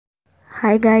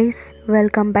Hi guys,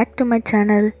 welcome back to my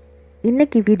channel.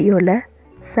 இன்னைக்கு வீடியோவில்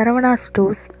Saravana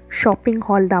stores shopping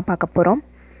hall தான் பார்க்க போகிறோம்.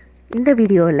 இந்த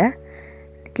வீடியோவில்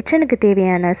கிச்சனுக்கு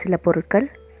தேவையான சில பொருட்கள்,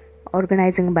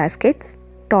 ஆர்கனைசிங் பேஸ்கெட்ஸ்,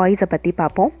 டாய்ஸை பற்றி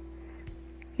பார்ப்போம்.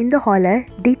 இந்த ஹாலை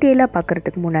டீட்டெயிலாக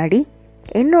பார்க்குறதுக்கு முன்னாடி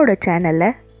என்னோட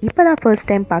சேனலை இப்போ தான்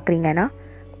ஃபர்ஸ்ட் டைம் பார்க்குறீங்கன்னா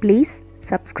ப்ளீஸ்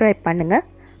சப்ஸ்கிரைப் பண்ணுங்கள்.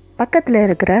 பக்கத்தில்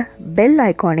இருக்கிற பெல்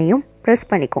ஐக்கானையும்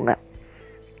ப்ரெஸ் பண்ணிக்கோங்க.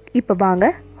 இப்போ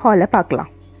வாங்க ஹாலை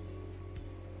பார்க்கலாம்.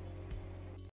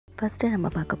 ஃபஸ்ட்டு நம்ம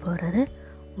பார்க்க போகிறது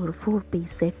ஒரு 4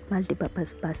 பீஸ் செட்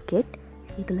மல்டிபர்பஸ் பாஸ்கெட்.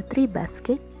 இதில் 3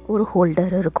 பாஸ்கெட், ஒரு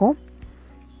ஹோல்டர் இருக்கும்.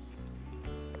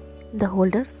 இந்த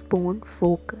ஹோல்டர் ஸ்பூன்,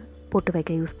 ஃபோக் போட்டு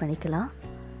வைக்க யூஸ் பண்ணிக்கலாம்.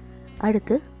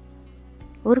 அடுத்து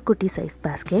ஒரு குட்டி சைஸ்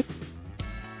பாஸ்கெட்,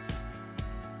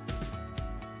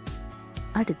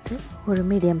 அடுத்து ஒரு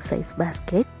மீடியம் சைஸ்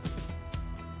பாஸ்கெட்,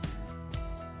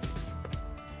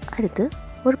 அடுத்து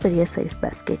ஒரு பெரிய சைஸ்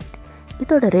பாஸ்கெட்.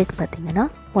 இதோட ரேட் பார்த்தீங்கன்னா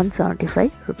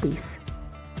 175 rupees.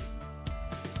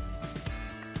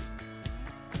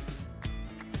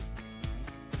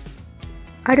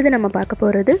 அடுத்து நம்ம பார்க்க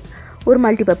போகிறது ஒரு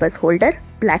மல்டிபர்பஸ் ஹோல்டர்,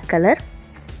 பிளாக் கலர்.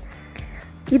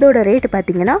 இதோட ரேட்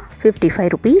பார்த்தீங்கன்னா 55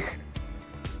 rupees.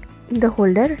 இந்த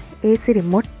holder AC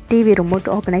remote, TV remote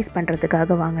organise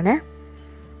பண்ணுறதுக்காக வாங்கினேன்.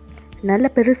 நல்ல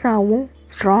பெருசாகவும்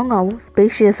ஸ்ட்ராங்காகவும்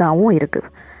ஸ்பேஷியஸாகவும்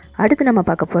இருக்குது. அடுத்து நம்ம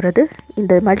பார்க்க போகிறது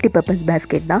இந்த மல்டிபர்பஸ்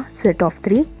பேஸ்கெட் தான். செட் ஆஃப்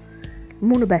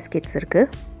 3 பேஸ்கெட்ஸ் இருக்குது.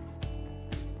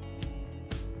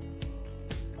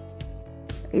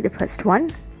 இது ஃபர்ஸ்ட் ஒன்,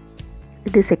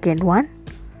 இது செகண்ட் ஒன்,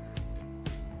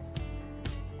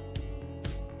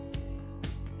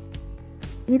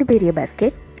 இது பெரிய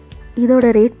பேஸ்கெட்.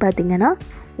 இதோட ரேட் பார்த்திங்கன்னா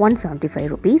 175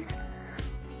 rupees.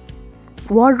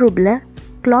 வார்ட்ரோப்பில்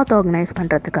கிளாத் ஆர்கனைஸ்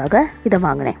பண்ணுறதுக்காக இதை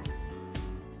வாங்கினேன்.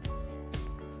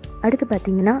 அடுத்து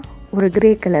பார்த்திங்கன்னா ஒரு கிரே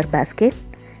கலர் பேஸ்கெட்.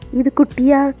 இது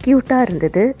குட்டியாக க்யூட்டாக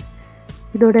இருந்தது.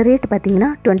 இதோட ரேட் பார்த்திங்கன்னா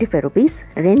 25 rupees.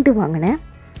 2 வாங்கினேன்.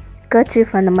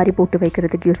 கர்ச்சீஃப் அந்த மாதிரி போட்டு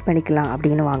வைக்கிறதுக்கு யூஸ் பண்ணிக்கலாம்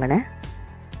அப்படின்னு வாங்கினேன்.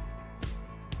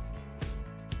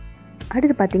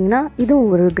 அடுத்து பார்த்திங்கன்னா இதுவும்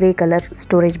ஒரு கிரே கலர்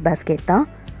ஸ்டோரேஜ் பேஸ்கெட் தான்.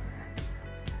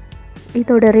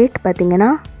 இதோட ரேட்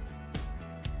பார்த்திங்கன்னா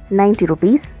 90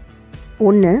 rupees.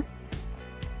 1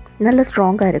 நல்ல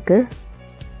ஸ்ட்ராங்காக இருக்குது.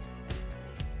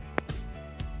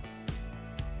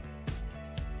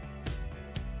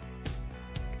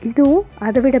 இதுவும்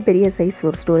அதை விட பெரிய சைஸ்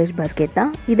ஒரு ஸ்டோரேஜ் பேஸ்கெட் தான்.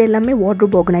 இது எல்லாமே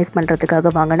வார்ட்ரோப் ஆர்கனைஸ் பண்ணுறதுக்காக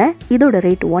வாங்கினேன். இதோட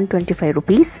ரேட் 125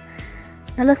 rupees.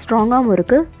 நல்லா ஸ்ட்ராங்காகவும்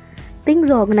இருக்குது.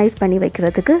 திங்ஸ் ஆர்கனைஸ் பண்ணி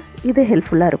வைக்கிறதுக்கு இது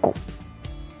ஹெல்ப்ஃபுல்லாக இருக்கும்.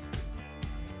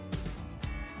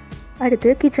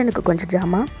 அடுத்து கிச்சனுக்கு கொஞ்சம்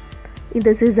ஜாமான்.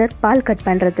 இந்த சிசர் பால் கட்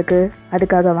பண்ணுறதுக்கு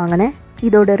அதுக்காக வாங்கினேன்.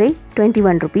 இதோட ரேட்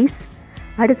 21 rupees.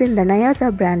 அடுத்து இந்த நயாசா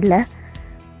பிராண்டில்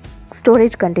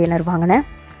ஸ்டோரேஜ் கண்டெய்னர் வாங்கினேன்.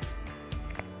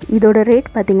 இதோட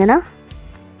ரேட் பார்த்திங்கன்னா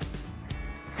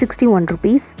 61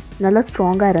 rupees. நல்லா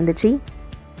ஸ்ட்ராங்காக இருந்துச்சு.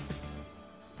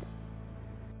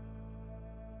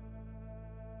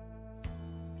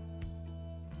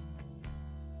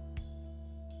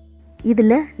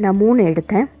 இதில் நான் 3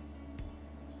 எடுத்தேன்.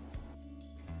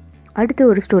 அடுத்து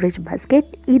ஒரு ஸ்டோரேஜ்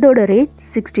பாஸ்கெட். இதோட ரேட்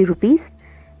 60 rupees.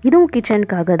 இதுவும்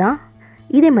கிச்சனுக்காக தான்.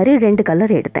 இதே மாதிரி 2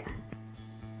 கலர் எடுத்தேன்.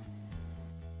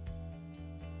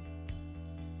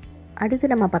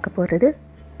 அடுத்து நம்ம பார்க்க போகிறது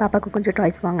பாப்பாவுக்கு கொஞ்சம்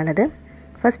டாய்ஸ் வாங்கினது.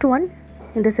 ஃபஸ்ட் ஒன்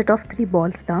இந்த செட் ஆஃப் 3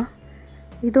 balls தான்.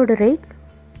 இதோட ரேட்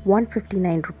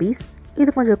 159 rupees. இது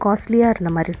கொஞ்சம் காஸ்ட்லியாக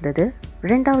இருந்த மாதிரி இருந்தது.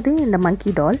 ரெண்டாவது இந்த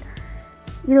மங்கி டால்.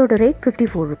 இதோட ரேட்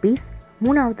 54 rupees.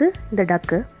 மூணாவது இந்த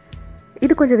டக்கு.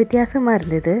 இது கொஞ்சம் வித்தியாசமாக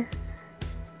இருந்தது.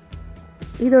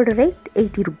 இதோட ரேட்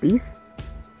 80 rupees.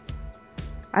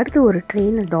 அடுத்து ஒரு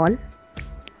ட்ரெயின் டால்.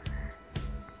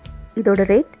 இதோட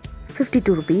ரேட்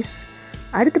 52 rupees.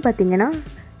 அடுத்து பார்த்திங்கன்னா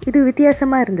இது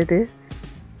வித்தியாசமாக இருந்தது,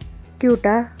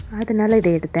 க்யூட்டாக, அதனால்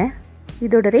இதை எடுத்தேன்.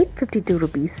 இதோட ரேட் 52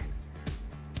 rupees.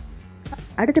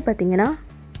 அடுத்து பார்த்திங்கன்னா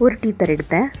ஒரு டீத்தர்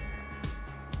எடுத்தேன்.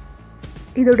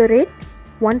 இதோட ரேட்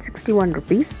 161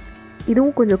 rupees.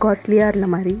 இதுவும் கொஞ்சம் காஸ்ட்லியாக இருந்த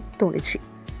மாதிரி தோணுச்சு.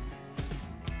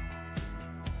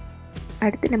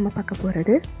 அடுத்து நம்ம பார்க்க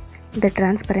போகிறது இந்த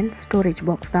டிரான்ஸ்பரண்ட் ஸ்டோரேஜ்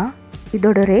பாக்ஸ் தான்.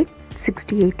 இதோட ரேட்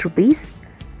 68 rupees.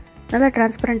 நல்லா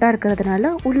டிரான்ஸ்பரண்ட்டாக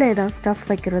இருக்கிறதுனால உள்ளே ஏதாவது ஸ்டஃப்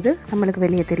வைக்கிறது நம்மளுக்கு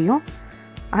வெளியே தெரியும்.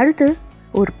 அடுத்து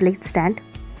ஒரு பிளேட் ஸ்டாண்ட்.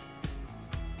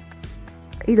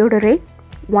 இதோட ரேட்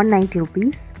 190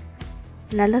 rupees.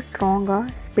 நல்லா ஸ்ட்ராங்காக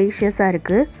ஸ்பேஷியஸாக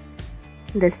இருக்குது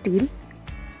இந்த ஸ்டீல்.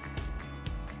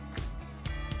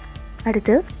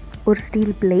 அடுத்து ஒரு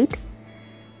ஸ்டீல் பிளேட்.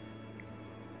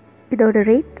 இதோட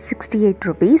ரேட் 68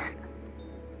 rupees.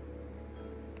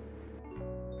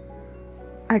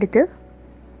 அடுத்து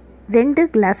 2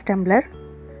 கிளாஸ் டம்ளர்.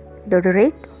 இதோட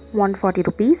ரேட் 140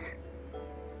 rupees.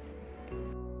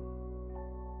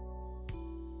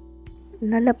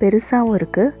 நல்ல பெருசாகவும்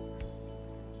இருக்குது,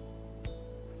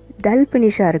 டல்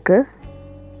ஃபினிஷாக இருக்குது.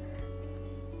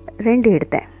 2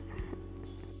 எடுத்தேன்.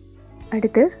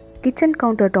 அடுத்து கிச்சன்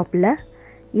கவுண்டர் டாப்பில்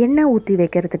எண்ணெய் ஊற்றி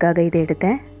வைக்கிறதுக்காக இதை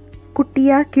எடுத்தேன்.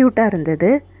 குட்டியாக க்யூட்டாக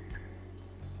இருந்தது,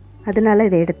 அதனால்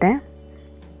இதை எடுத்தேன்.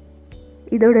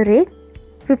 இதோட ரேட்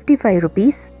 55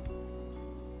 ருபீஸ்.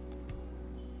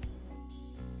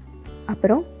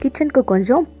 அப்புறம் கிச்சனுக்கு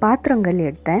கொஞ்சம் பாத்திரங்கள்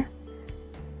எடுத்தேன்.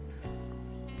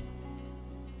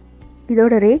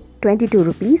 இதோட ரேட் 22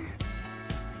 ருபீஸ்.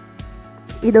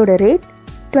 இதோட ரேட்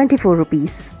 24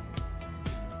 ருபீஸ்.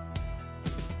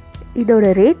 இதோட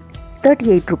ரேட்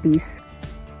 38 ருபீஸ்.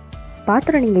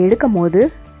 பாத்திரம் நீங்கள் எடுக்கும் போது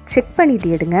செக் பண்ணிவிட்டு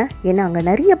எடுங்க, ஏன்னா அங்கே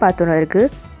நிறைய பாத்திரம்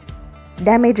இருக்குது,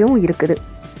 டேமேஜும் இருக்குது.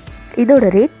 இதோட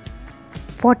ரேட்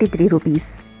 43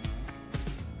 ருபீஸ்.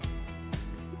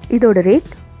 இதோட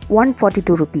ரேட்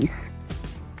 142 ருபீஸ்.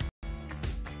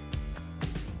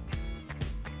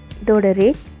 இதோட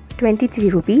ரேட் 23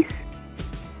 ருபீஸ்.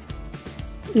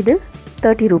 இது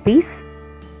 30 ருபீஸ்.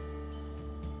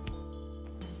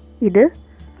 இது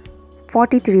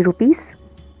 43 ருபீஸ்.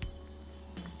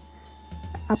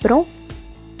 அப்புறம்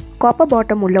காப்பர்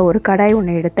பாட்டம் உள்ள ஒரு கடாய்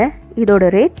ஒன்று எடுத்தேன். இதோட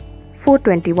ரேட்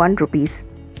 421 ருபீஸ்.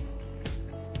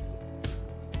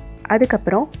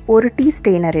 அதுக்கப்புறம் ஒரு டீ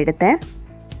ஸ்டெய்னர் எடுத்தேன்.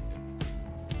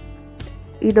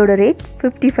 இதோட ரேட்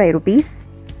 55 ருபீஸ்.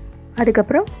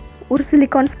 அதுக்கப்புறம் ஒரு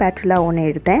சிலிக்கான் ஸ்பேச்சுலா ஒன்று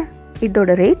எடுத்தேன்.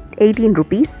 இதோட ரேட் 18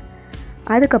 ருபீஸ்.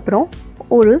 அதுக்கப்புறம்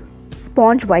ஒரு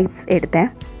ஸ்பாஞ்ச் வைப்ஸ் எடுத்தேன்.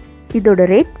 இதோட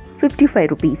ரேட் 55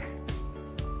 ருபீஸ்.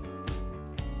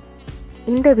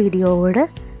 இந்த வீடியோவோட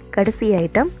கடைசி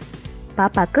ஐட்டம்,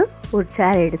 பாப்பாவுக்கு ஒரு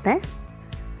சேர் எடுத்தேன்.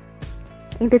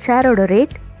 இந்த சேரோட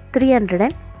ரேட்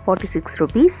 346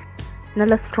 ருபீஸ்.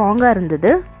 நல்லா ஸ்ட்ராங்காக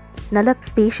இருந்தது, நல்லா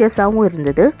ஸ்பேஷியஸாகவும்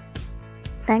இருந்தது.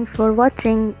 தேங்க்ஸ் ஃபார்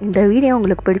வாட்சிங். இந்த வீடியோ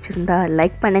உங்களுக்கு பிடிச்சிருந்தா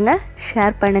லைக் பண்ணுங்கள்,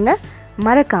 ஷேர் பண்ணுங்கள்,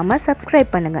 மறக்காமல்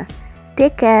சப்ஸ்கிரைப் பண்ணுங்கள்.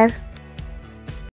 Take care.